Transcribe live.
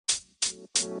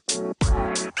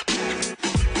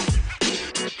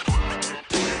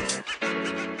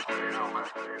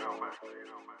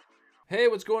Hey,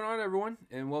 what's going on, everyone?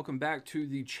 And welcome back to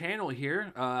the channel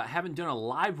here. I haven't done a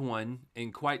live one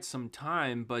in quite some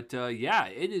time, but yeah,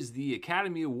 it is the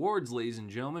Academy Awards, ladies and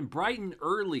gentlemen, bright and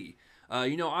early.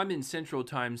 I'm in Central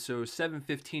Time, so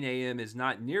 7:15 a.m. is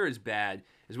not near as bad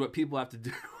as what people have to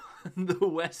do on the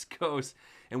West Coast,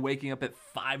 and waking up at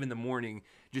 5 in the morning,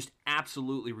 just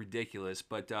absolutely ridiculous.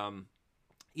 But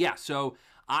yeah, so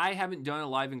I haven't done a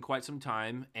live in quite some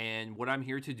time, and what I'm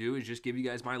here to do is just give you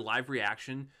guys my live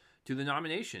reaction to the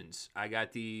nominations. I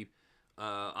got the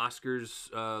Oscars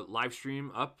live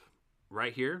stream up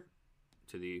right here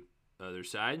to the other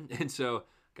side, and so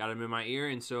got them in my ear,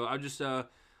 and so I just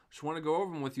want to go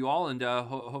over them with you all, and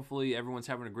hopefully everyone's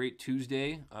having a great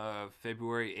Tuesday,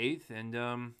 February 8th,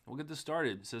 and we'll get this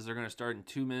started. It says they're going to start in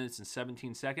 2 minutes and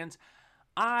 17 seconds.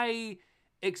 I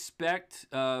expect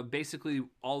basically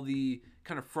all the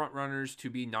kind of front runners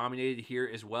to be nominated here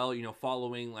as well,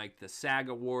 following like the SAG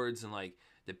Awards and like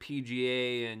the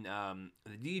PGA and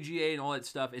the DGA and all that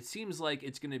stuff. It seems like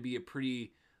it's going to be a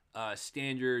pretty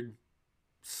standard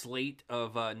slate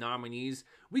of nominees.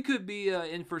 We could be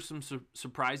in for some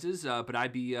surprises, but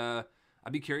I'd be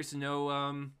curious to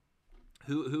know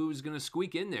who's going to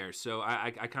squeak in there. So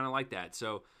I kind of like that.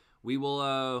 So we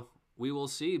will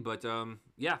see. But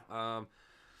yeah,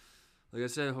 like I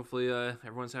said, hopefully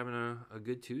everyone's having a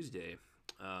good Tuesday.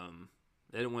 I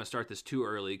didn't want to start this too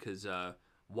early because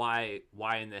why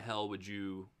in the hell would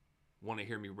you want to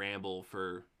hear me ramble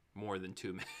for more than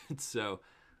 2 minutes? So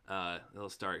they'll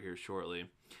start here shortly.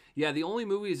 Yeah, the only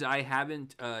movies I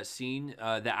haven't seen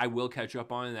that I will catch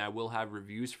up on and that I will have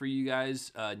reviews for you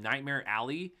guys, Nightmare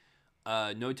Alley,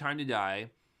 No Time to Die,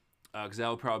 because that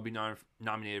will probably be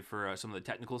nominated for some of the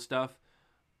technical stuff,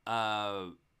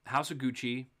 House of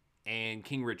Gucci, and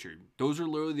King Richard. Those are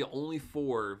literally the only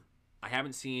four I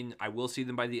haven't seen. I will see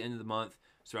them by the end of the month,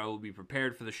 so I will be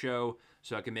prepared for the show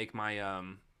so I can make my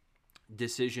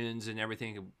decisions and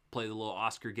everything, play the little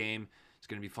Oscar game. It's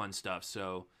going to be fun stuff.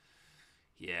 So,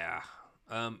 yeah.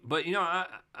 But,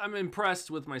 I'm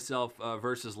impressed with myself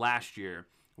versus last year,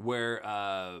 where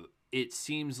it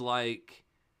seems like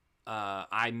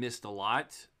I missed a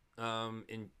lot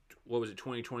in, what was it,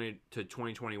 2020 to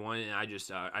 2021, and I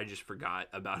just forgot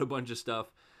about a bunch of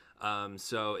stuff.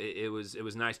 So it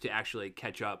was nice to actually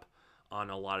catch up on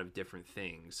a lot of different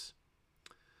things.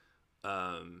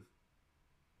 Let's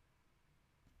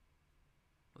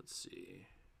see.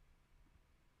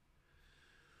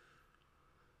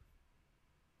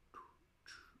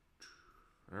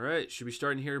 All right, should be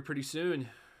starting here pretty soon.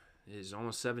 It is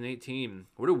almost 7:18.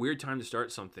 What a weird time to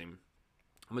start something. I'm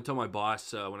gonna tell my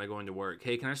boss when I go into work,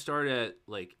 hey, can I start at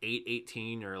like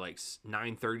 8:18 or like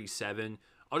 9:37?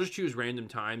 I'll just choose random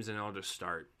times and I'll just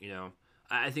start.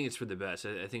 I think it's for the best.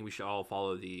 I think we should all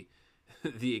follow the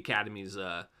the Academy's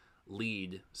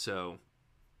lead. So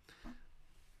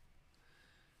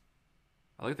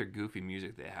I like their goofy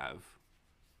music they have.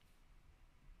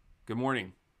 Good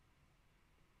morning.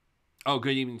 Oh,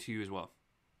 good evening to you as well.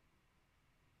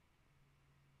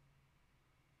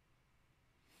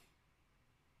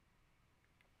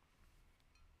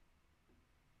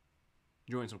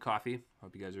 Enjoying some coffee.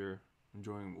 Hope you guys are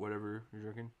enjoying whatever you're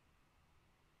drinking.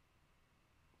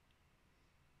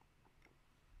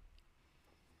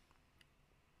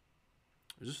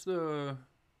 Is this the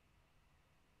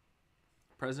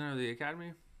president of the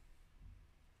Academy?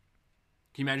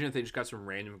 Can you imagine if they just got some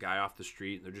random guy off the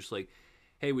street and they're just like,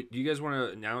 hey, do you guys want to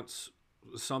announce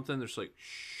something? They're just like,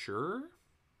 sure.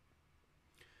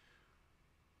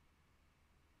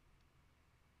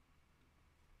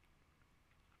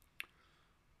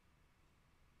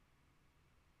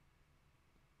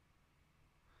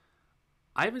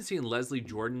 I haven't seen Leslie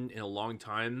Jordan in a long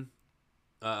time.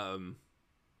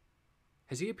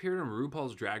 Has he appeared on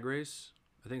RuPaul's Drag Race?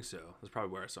 I think so. That's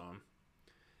probably where I saw him.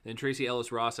 And Tracy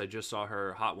Ellis Ross, I just saw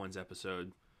her Hot Ones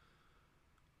episode.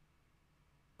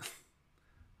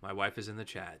 My wife is in the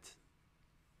chat.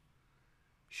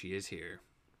 She is here.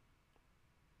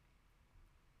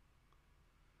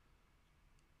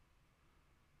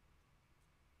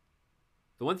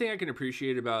 The one thing I can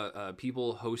appreciate about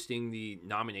people hosting the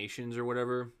nominations or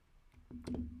whatever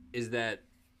is that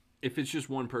if it's just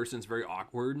one person, it's very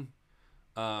awkward.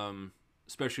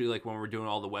 Especially like when we're doing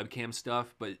all the webcam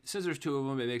stuff. But since there's two of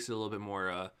them, it makes it a little bit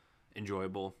more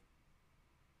enjoyable.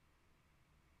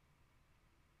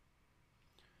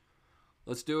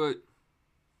 Let's do it.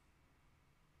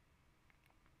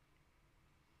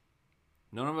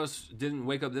 None of us didn't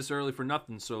wake up this early for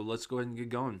nothing, so let's go ahead and get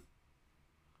going.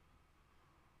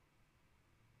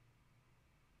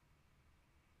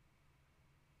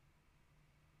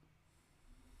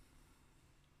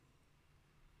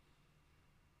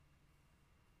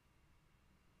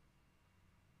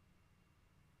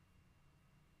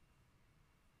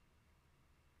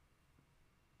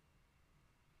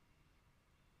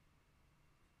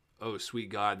 Oh, sweet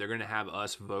God, they're gonna have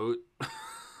us vote.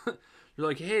 They're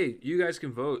like, hey, you guys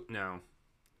can vote now.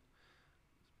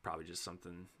 Probably just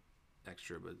something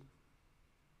extra, but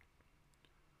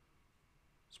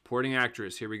supporting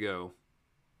actress. Here we go.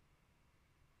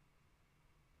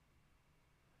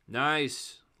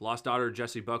 Nice. Lost Daughter,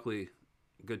 Jessie Buckley.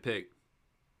 Good pick.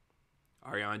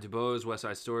 Ariana DeBose, West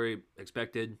Side Story,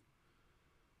 expected.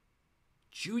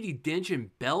 Judi Dench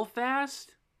in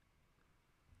Belfast?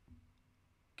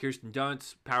 Kirsten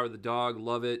Dunst, Power of the Dog,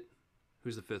 love it.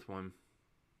 Who's the fifth one?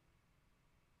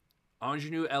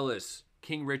 Ingenue Ellis,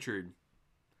 King Richard.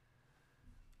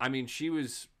 I mean, she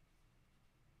was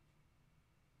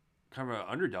kind of an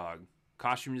underdog.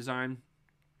 Costume design.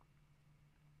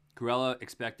 Cruella,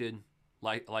 expected.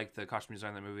 Like the costume design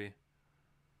of that movie.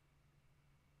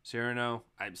 Cyrano,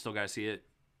 I still got to see it.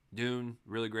 Dune,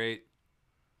 really great.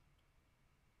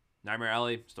 Nightmare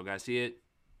Alley, still got to see it.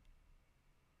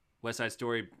 West Side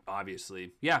Story,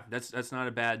 obviously. Yeah, that's not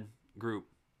a bad group.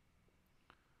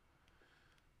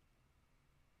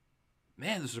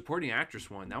 Man, the supporting actress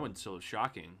one, that one's so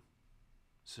shocking.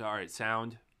 Sorry,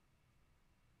 sound.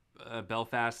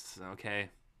 Belfast, okay.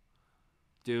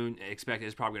 Dune, expect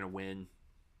is probably going to win.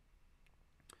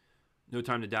 No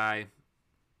Time to Die.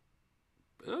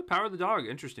 Power of the Dog,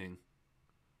 interesting.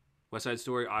 West Side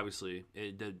Story, obviously.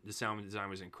 The sound design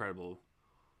was incredible.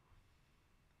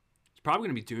 It's probably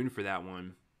going to be Dune for that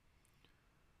one.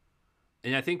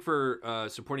 And I think for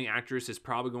supporting actress, it's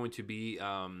probably going to be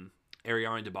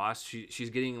Ariana DeBose. She's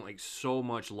getting like so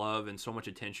much love and so much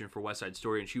attention for West Side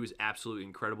Story, and she was absolutely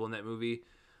incredible in that movie.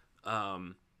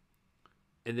 And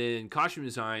then costume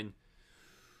design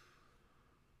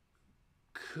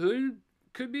could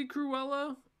be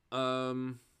Cruella.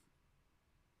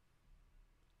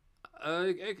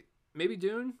 Maybe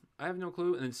Dune. I have no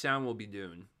clue. And then sound will be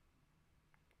Dune.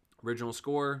 Original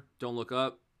score, Don't Look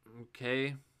Up.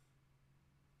 Okay.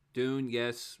 Dune,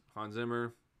 yes. Hans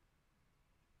Zimmer.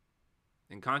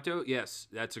 Encanto, yes.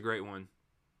 That's a great one.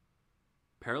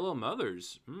 Parallel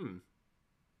Mothers.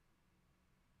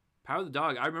 Power of the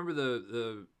Dog. I remember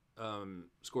the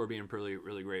score being really,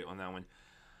 really great on that one.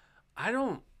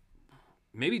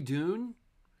 Maybe Dune.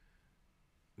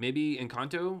 Maybe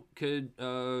Encanto could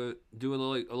do a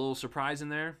little surprise in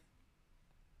there.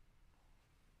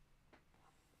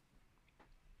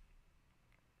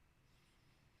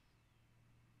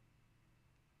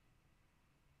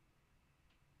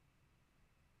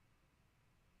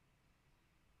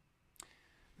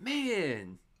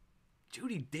 Man,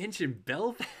 Judi Dench in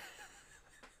Belfast.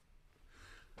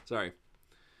 Sorry.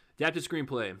 Adapted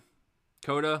screenplay.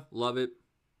 Coda, love it.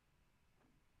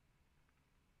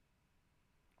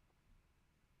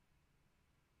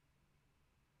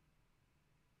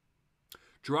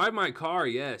 Drive My Car,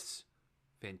 yes.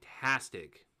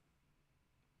 Fantastic.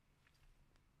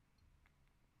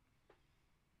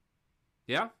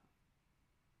 Yeah.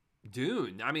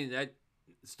 Dune. I mean, it's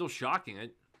still shocking.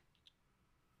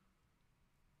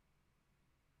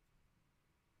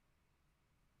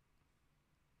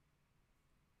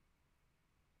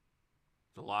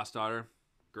 The Lost Daughter,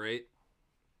 great.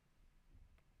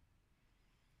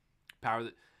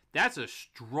 That's a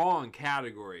strong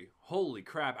category. Holy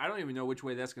crap. I don't even know which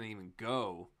way that's going to even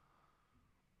go.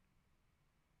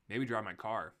 Maybe Drive My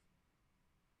Car.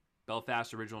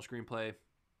 Belfast, original screenplay.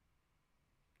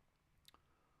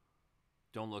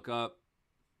 Don't Look Up.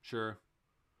 Sure.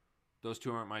 Those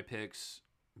two aren't my picks.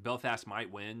 Belfast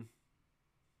might win.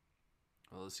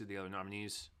 Well, let's see the other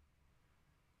nominees.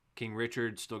 King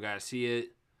Richard, still got to see it.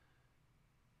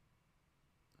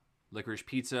 Licorice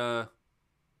Pizza.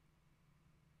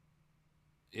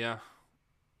 Yeah.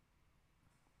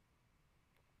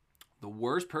 The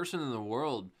Worst Person in the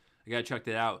World. I got to check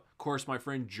that out. Of course, my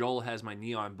friend Joel has my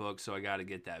Neon book, so I got to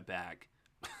get that back.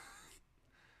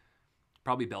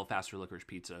 Probably Belfast or Licorice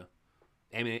Pizza.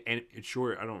 And it's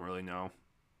short. I don't really know.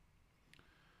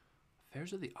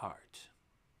 Affairs of the Art.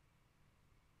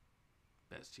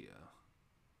 Bestia.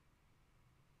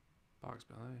 Box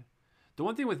Ballet. The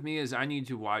one thing with me is I need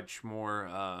to watch more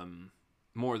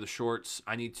of the shorts.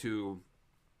 I need to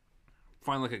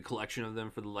find like a collection of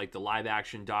them for the live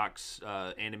action docs,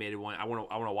 animated one. I want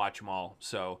to watch them all.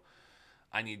 So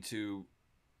I need to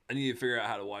figure out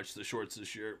how to watch the shorts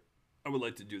this year. I would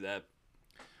like to do that.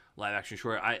 Live action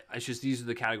short. It's just these are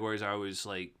the categories I always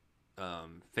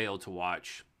fail to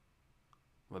watch.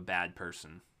 I'm a bad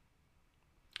person.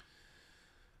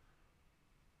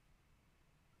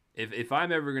 If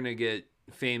I'm ever gonna get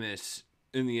famous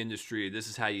in the industry, this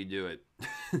is how you do it.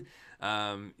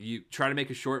 You try to make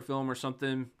a short film or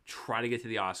something. Try to get to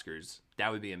the Oscars.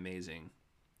 That would be amazing.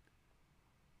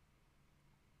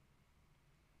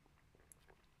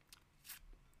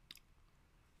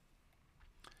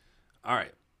 All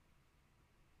right.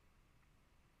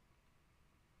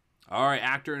 All right,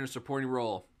 actor in a supporting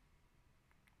role.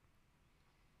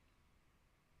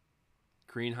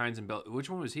 Kareem Hines and Bell. Which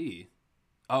one was he?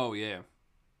 Oh yeah,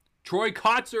 Troy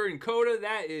Kotzer and Coda.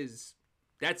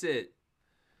 That's it.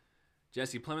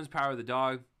 Jesse Plemons, Power of the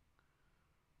Dog.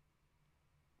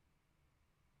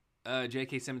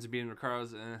 J.K. Simmons and Beating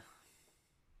Ricardo's.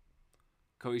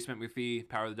 Cody Smith-McPhee,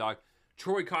 Power of the Dog.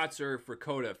 Troy Kotzer for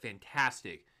Coda,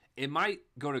 fantastic. It might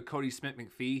go to Cody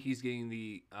Smith-McPhee. He's getting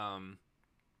the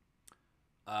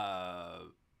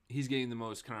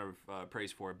most kind of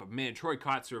praise for it. But man, Troy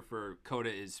Kotzer for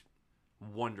Coda is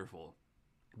wonderful.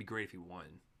 It'd be great if he won.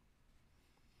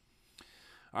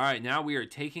 All right, now we are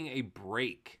taking a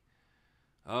break.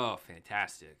 Oh,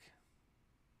 fantastic.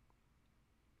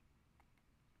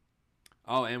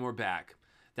 Oh, and we're back.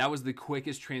 That was the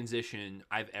quickest transition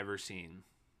I've ever seen.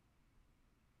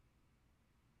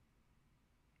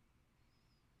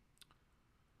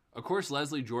 Of course,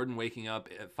 Leslie Jordan waking up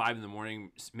at 5 in the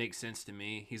morning makes sense to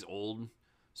me. He's old,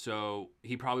 so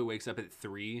he probably wakes up at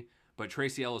 3. But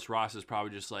Tracy Ellis Ross is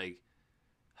probably just like,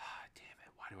 damn it,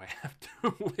 why do I have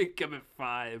to wake up at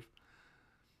 5?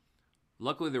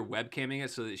 Luckily, they're webcamming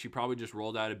it so that she probably just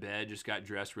rolled out of bed, just got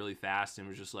dressed really fast, and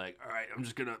was just like, all right, I'm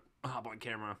just going to hop on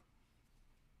camera.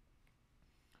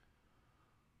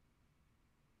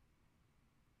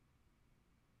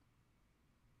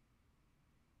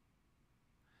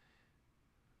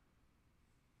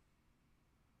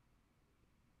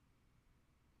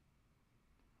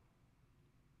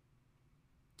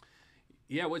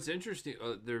 Yeah, what's interesting,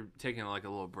 they're taking like a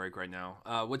little break right now.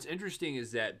 What's interesting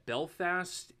is that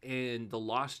Belfast and The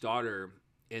Lost Daughter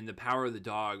and The Power of the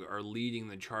Dog are leading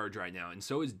the charge right now, and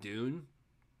so is Dune.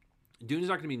 Dune's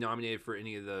not going to be nominated for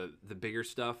any of the bigger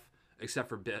stuff except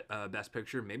for Best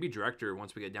Picture, maybe Director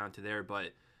once we get down to there. But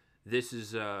this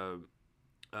is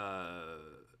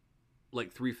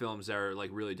like 3 films that are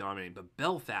like really dominating. But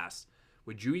Belfast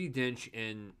with Judi Dench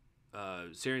and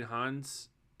Saren Hans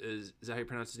is that how you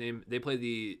pronounce his name? They play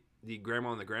the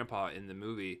grandma and the grandpa in the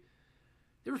movie.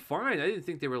 They were fine. I didn't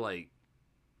think they were like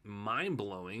mind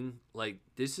blowing. Like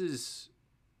this is.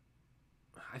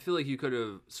 I feel like you could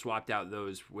have swapped out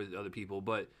those with other people,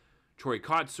 but Troy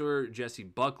Kotsur, Jesse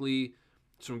Buckley,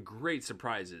 some great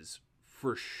surprises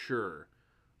for sure.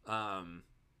 But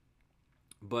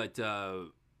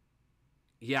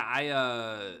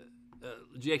yeah,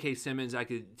 J.K. Simmons, I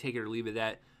could take it or leave it.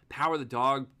 That Power of the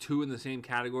Dog, 2 in the same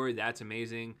category, that's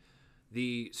amazing.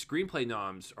 The screenplay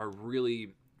noms are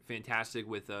really fantastic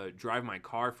with Drive My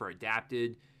Car for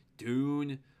Adapted,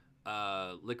 Dune,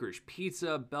 Licorice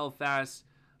Pizza, Belfast.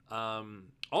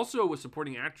 Also with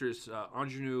supporting actress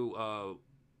Ingenue,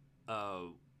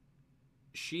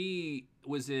 she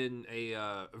was in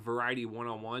a Variety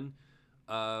one-on-one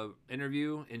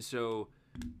interview, and so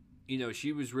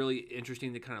she was really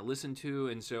interesting to kind of listen to,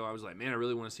 and so I was like, man, I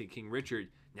really want to see King Richard.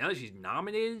 Now that she's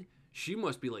nominated, she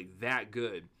must be like that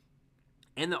good,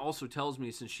 and that also tells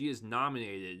me since she is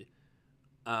nominated,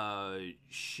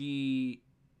 she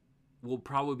will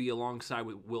probably be alongside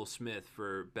with Will Smith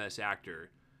for Best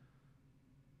Actor.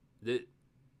 That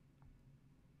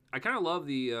I kind of love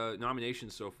the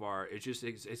nominations so far.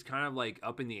 It's kind of like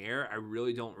up in the air. I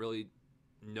really don't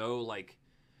know like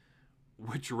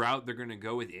which route they're gonna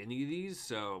go with any of these,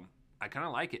 so I kind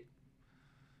of like it.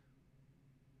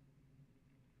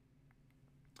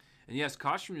 And yes,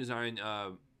 costume design,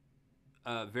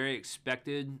 very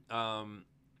expected.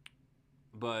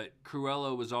 But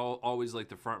Cruella was always like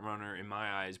the front runner in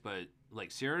my eyes. But like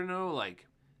Cyrano, like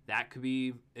that could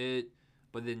be it.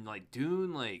 But then like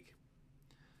Dune, like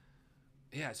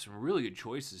yeah, some really good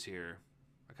choices here.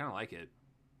 I kind of like it.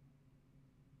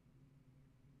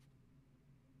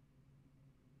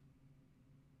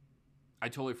 I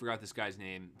totally forgot this guy's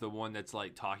name. The one that's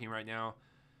like talking right now.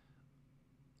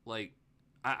 Like,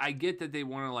 I get that they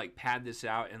want to like pad this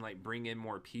out and like bring in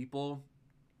more people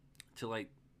to like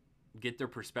get their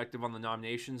perspective on the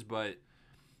nominations, but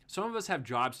some of us have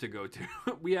jobs to go to.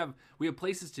 we have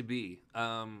places to be.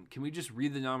 Can we just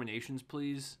read the nominations,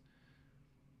 please?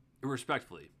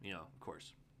 Respectfully, of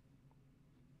course.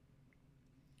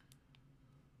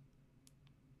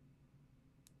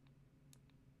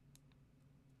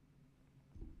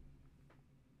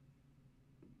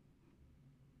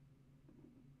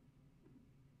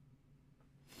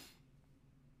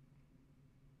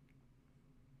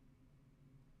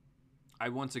 I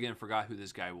once again forgot who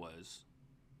this guy was.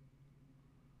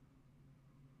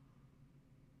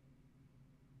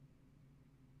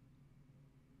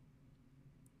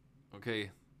 Okay.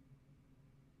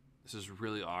 This is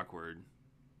really awkward.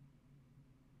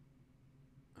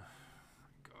 God.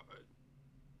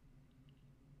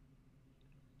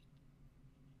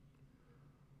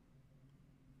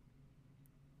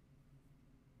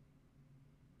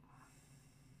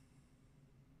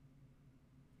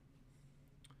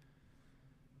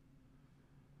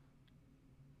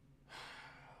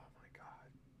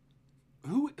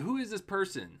 Who is this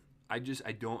person? I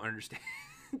don't understand.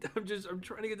 I'm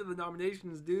trying to get to the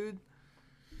nominations, dude.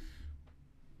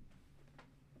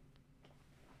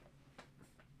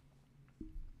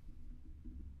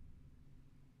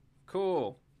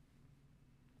 Cool.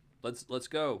 Let's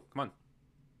go. Come on.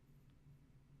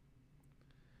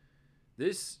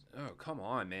 Oh, come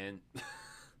on, man.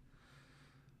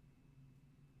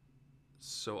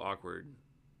 So awkward.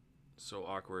 So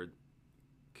awkward.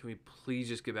 Can we please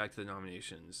just get back to the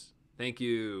nominations? Thank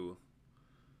you.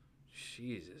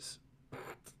 Jesus.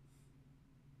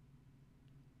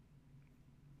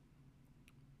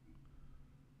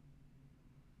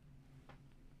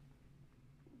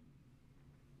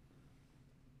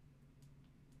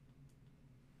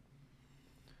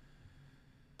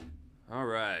 All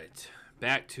right.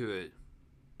 Back to it.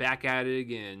 Back at it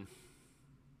again.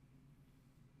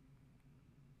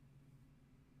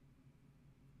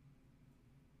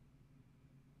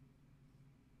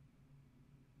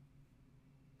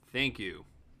 Thank you.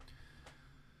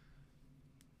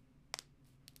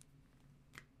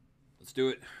 Let's do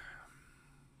it.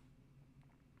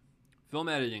 Film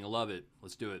editing, I love it.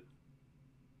 Let's do it.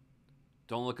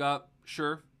 Don't Look Up,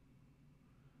 sure.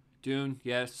 Dune,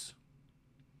 yes.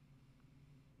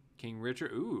 King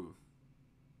Richard, ooh.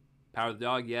 Power of the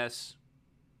Dog, yes.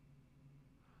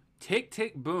 Tick,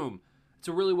 Tick, Boom. It's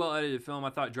a really well edited film.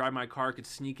 I thought Drive My Car could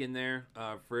sneak in there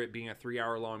for it being a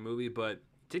 3-hour long movie, but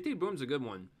Tick, Tick, Boom's a good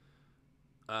one.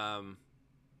 Power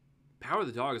of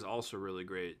the Dog is also really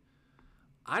great.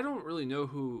 I don't really know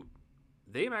who.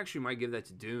 They actually might give that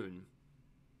to Dune.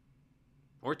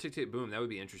 Or Tick, Tick, Boom. That would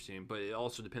be interesting, but it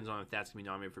also depends on if that's going to be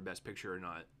nominated for Best Picture or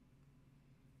not.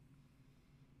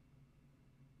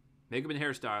 Makeup and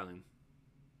hairstyling.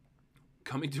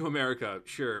 Coming to America,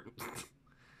 sure.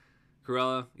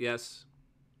 Cruella, yes.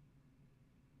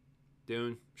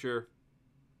 Dune, sure.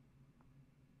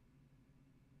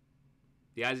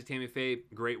 The Eyes of Tammy Faye,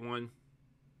 great one.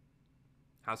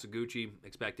 House of Gucci,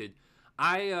 expected.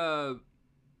 I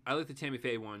like the Tammy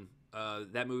Faye one.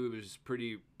 That movie was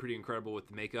pretty incredible with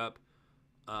the makeup.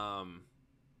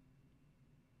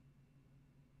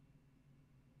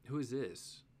 Who is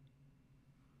this?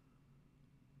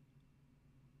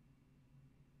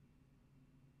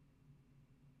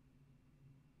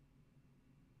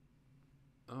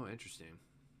 Oh, interesting.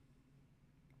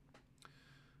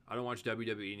 I don't watch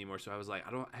WWE anymore, so I was like,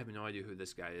 I have no idea who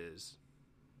this guy is.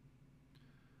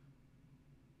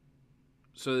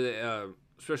 So,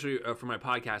 especially for my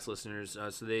podcast listeners,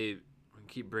 so they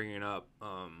keep bringing up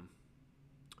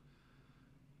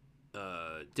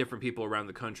different people around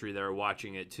the country that are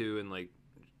watching it too, and like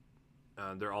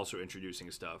they're also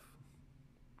introducing stuff.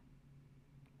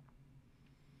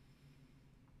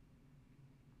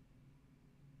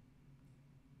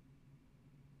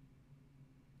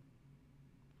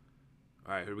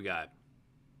 All right, who do we got?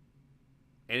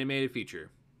 Animated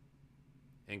feature.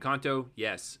 Encanto,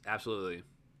 yes, absolutely.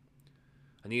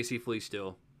 I need to see Flea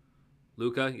still.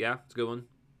 Luca, yeah, it's a good one.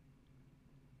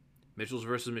 Mitchell's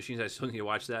versus Machines, I still need to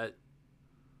watch that.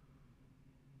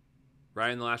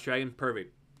 Raya and the Last Dragon,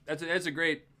 perfect. That's a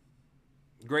great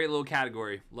little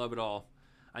category. Love it all.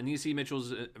 I need to see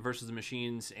Mitchell's versus the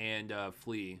Machines and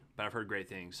Flea, but I've heard great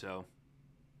things, so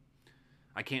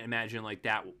I can't imagine like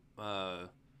that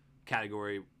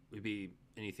category would be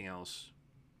anything else.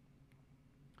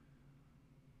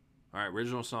 All right,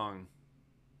 original song.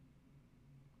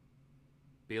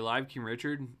 Be Alive, King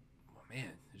Richard. Oh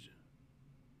man,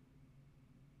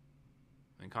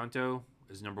 Encanto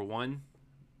is number 1.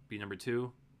 Be number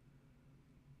 2.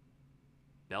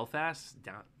 Belfast,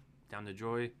 Down to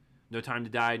Joy. No Time to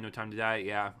Die, No Time to Die.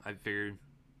 Yeah, I figured.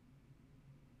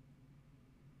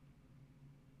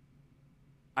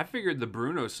 The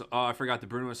Bruno. Oh, I forgot the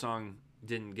Bruno song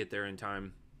didn't get there in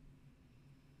time.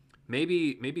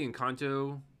 Maybe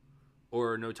Encanto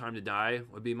or No Time to Die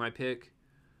would be my pick.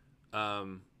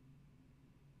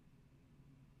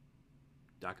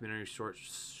 Documentary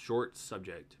short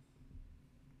subject.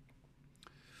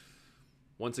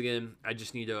 Once again, I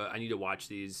need to watch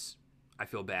these. I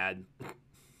feel bad.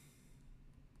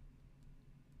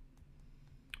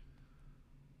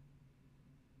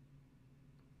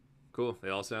 Cool. They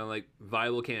all sound like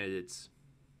viable candidates.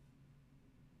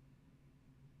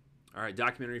 All right,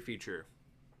 documentary feature.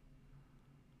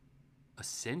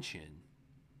 Ascension.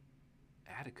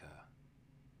 Attica.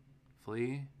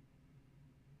 Flea.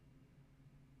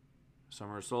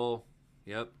 Summer of Soul.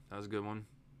 Yep, that was a good one.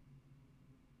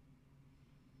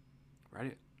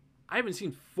 Right? I haven't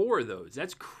seen 4 of those.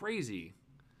 That's crazy.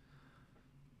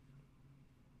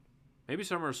 Maybe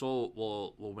Summer of Soul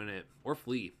will win it. Or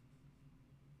Flea.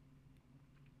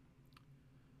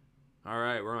 All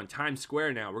right, we're on Times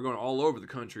Square now. We're going all over the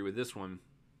country with this one.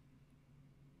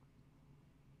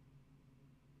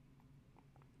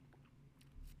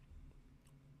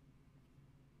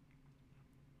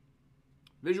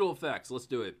 Visual effects, let's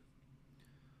do it.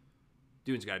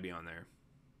 Dune's got to be on there.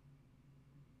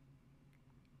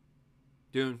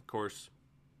 Dune, of course.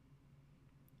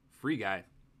 Free Guy.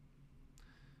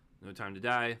 No Time to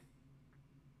Die.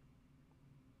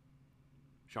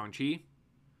 Shang-Chi.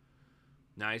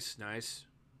 Nice, nice.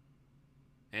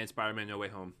 And Spider-Man No Way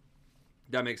Home.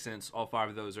 That makes sense. All 5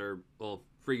 of those are, well,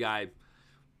 Free Guy,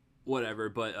 whatever,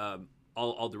 but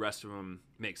all the rest of them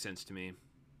make sense to me. I'm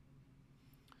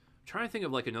trying to think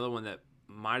of like another one that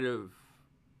might have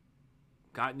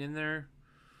gotten in there.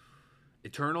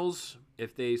 Eternals,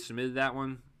 if they submitted that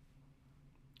one.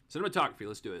 Cinematography,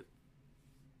 let's do it.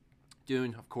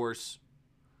 Dune, of course.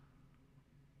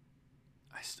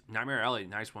 Nightmare Alley,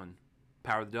 nice one.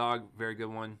 Power of the Dog, very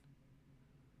good one.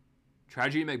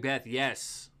 Tragedy Macbeth,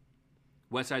 yes.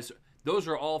 West Side Story, those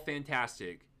are all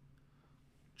fantastic.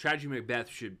 Tragedy Macbeth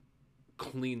should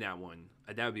clean that one.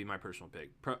 That would be my personal pick.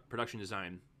 Production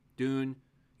design. Dune,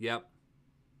 yep.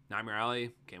 Nightmare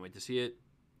Alley, can't wait to see it.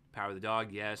 Power of the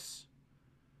Dog, yes.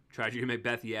 Tragedy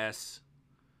Macbeth, yes.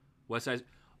 West Side,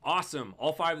 awesome.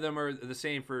 All 5 of them are the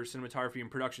same for cinematography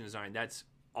and production design. That's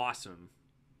awesome.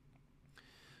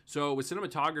 So with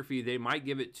cinematography, they might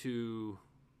give it to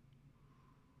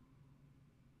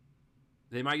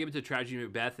Tragedy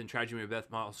Macbeth, and Tragedy Macbeth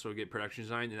might also get production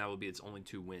design, and that will be its only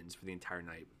 2 wins for the entire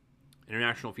night.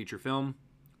 International feature film,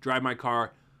 Drive My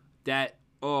Car. That,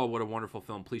 oh, what a wonderful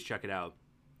film. Please check it out.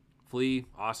 Flea,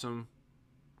 awesome.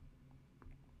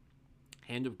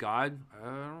 Hand of God,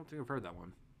 I don't think I've heard that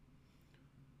one.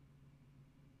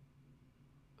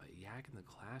 A Yak in the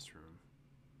Classroom.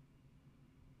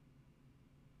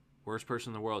 Worst Person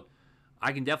in the World.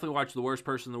 I can definitely watch The Worst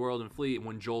Person in the World and Flea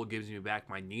when Joel gives me back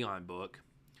my Neon book.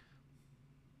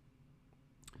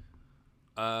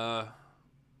 Now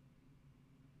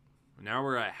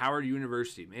we're at Howard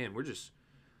University. Man, we're just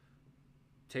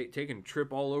taking a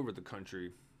trip all over the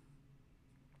country.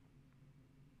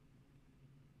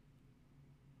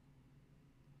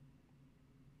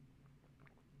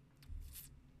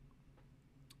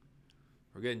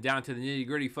 We're getting down to the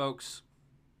nitty-gritty, folks.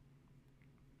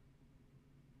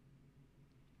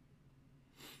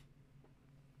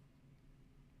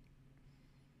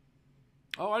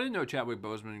 Oh, I didn't know Chadwick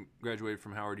Boseman graduated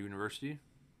from Howard University.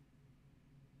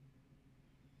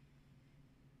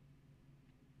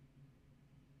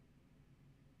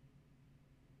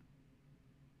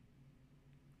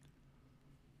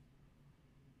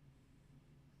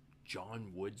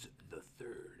 John Woods III.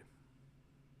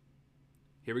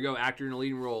 Here we go, actor in a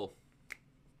leading role.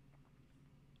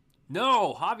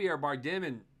 No, Javier Bardem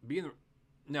and being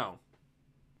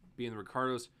the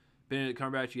Ricardos. Benedict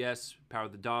Cumberbatch, yes. Power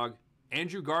of the Dog.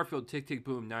 Andrew Garfield, Tick, Tick,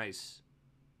 Boom, nice.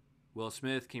 Will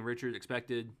Smith, King Richard,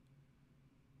 expected.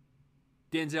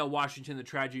 Denzel Washington, The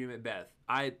Tragedy of Macbeth.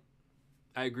 I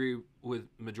agree with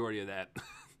majority of that.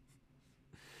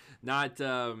 Not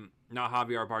Javier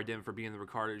Bardem for being the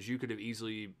Ricardos. You could have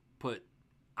easily put,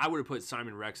 I would have put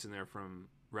Simon Rex in there from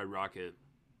Red Rocket.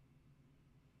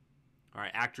 All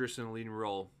right, actress in a leading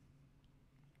role.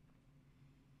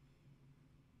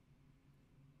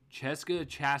 Jessica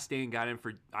Chastain got in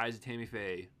for Eyes of Tammy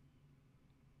Faye.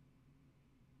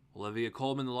 Olivia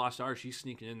Colman, The Lost Art, she's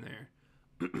sneaking in there.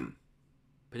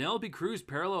 Penelope Cruz,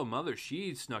 Parallel Mother,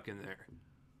 she snuck in there.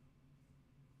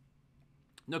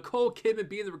 Nicole Kidman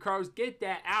being the Ricardos, get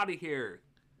that out of here.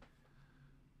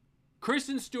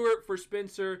 Kristen Stewart for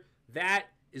Spencer, that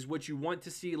is what you want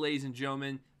to see, ladies and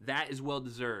gentlemen. That is well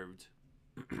deserved.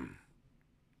 All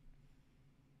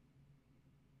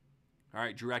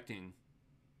right, directing.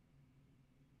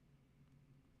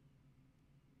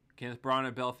 Kenneth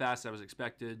Branagh, Belfast, that was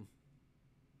expected.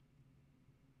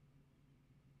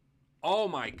 Oh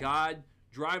my God,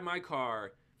 Drive My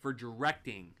Car for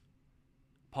directing.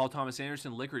 Paul Thomas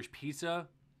Anderson, Licorice Pizza.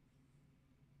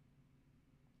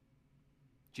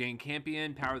 Jane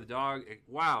Campion, Power of the Dog.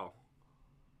 Wow.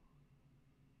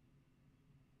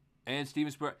 And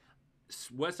Steven Spielberg.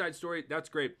 West Side Story, that's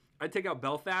great. I'd take out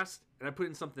Belfast and I put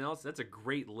in something else. That's a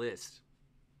great list.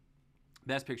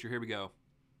 Best Picture, here we go.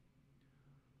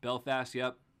 Belfast,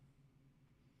 yep.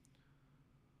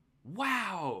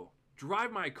 Wow.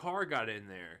 Drive My Car got in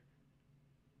there.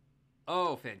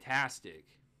 Oh, fantastic.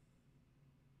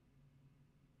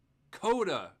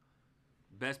 Coda.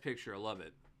 Best Picture, I love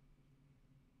it.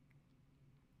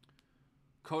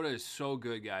 Coda is so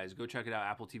good, guys. Go check it out,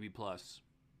 Apple TV+.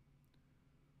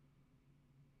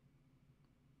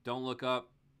 Don't Look Up.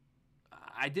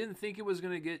 I didn't think it was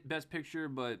going to get Best Picture,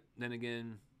 but then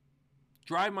again,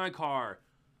 Drive My Car.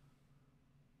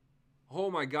 Oh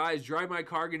my God, is Drive My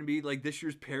Car going to be like this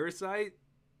year's Parasite?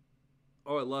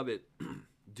 Oh, I love it.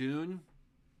 Dune.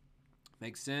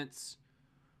 Makes sense.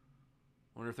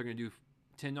 Wonder if they're going to do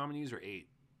 10 nominees or 8.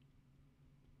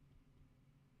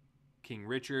 King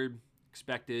Richard.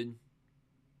 Expected.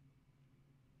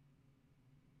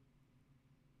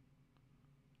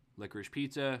 Licorice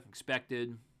Pizza.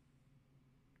 Expected.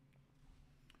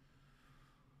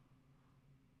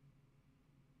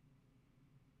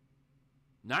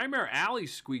 Nightmare Alley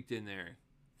squeaked in there.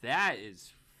 That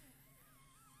is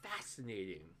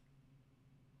fascinating.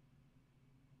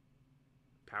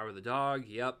 Power of the Dog,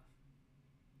 yep.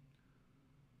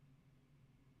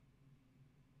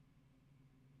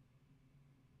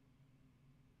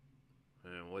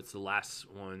 And what's the last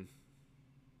one?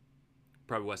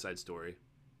 Probably West Side Story.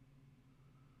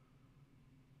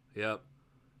 Yep.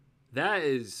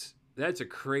 That's a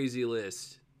crazy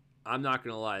list. I'm not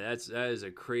gonna lie. That is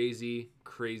a crazy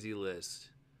list.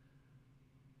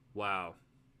 Wow.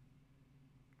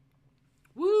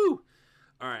 Woo!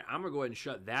 All right, I'm gonna go ahead and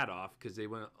shut that off because they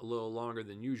went a little longer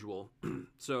than usual.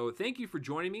 So thank you for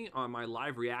joining me on my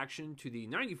live reaction to the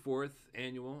 94th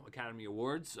Annual Academy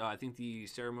Awards. I think the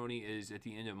ceremony is at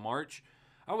the end of March.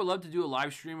 I would love to do a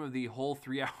live stream of the whole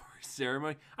 3-hour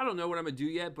ceremony. I don't know what I'm gonna do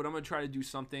yet, but I'm gonna try to do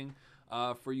something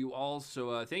for you all.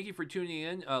 So thank you for tuning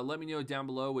in. Let me know down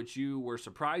below what you were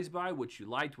surprised by, what you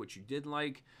liked, what you didn't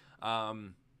like. I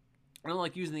don't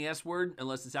like using the S word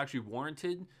unless it's actually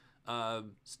warranted.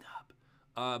 Stop.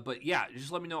 But yeah,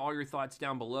 just let me know all your thoughts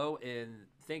down below, and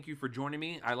thank you for joining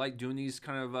me. I like doing these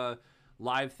kind of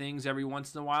live things every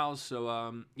once in a while.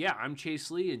 So yeah, I'm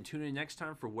Chase Lee, and tune in next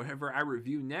time for whatever I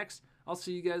review next. I'll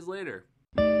see you guys later.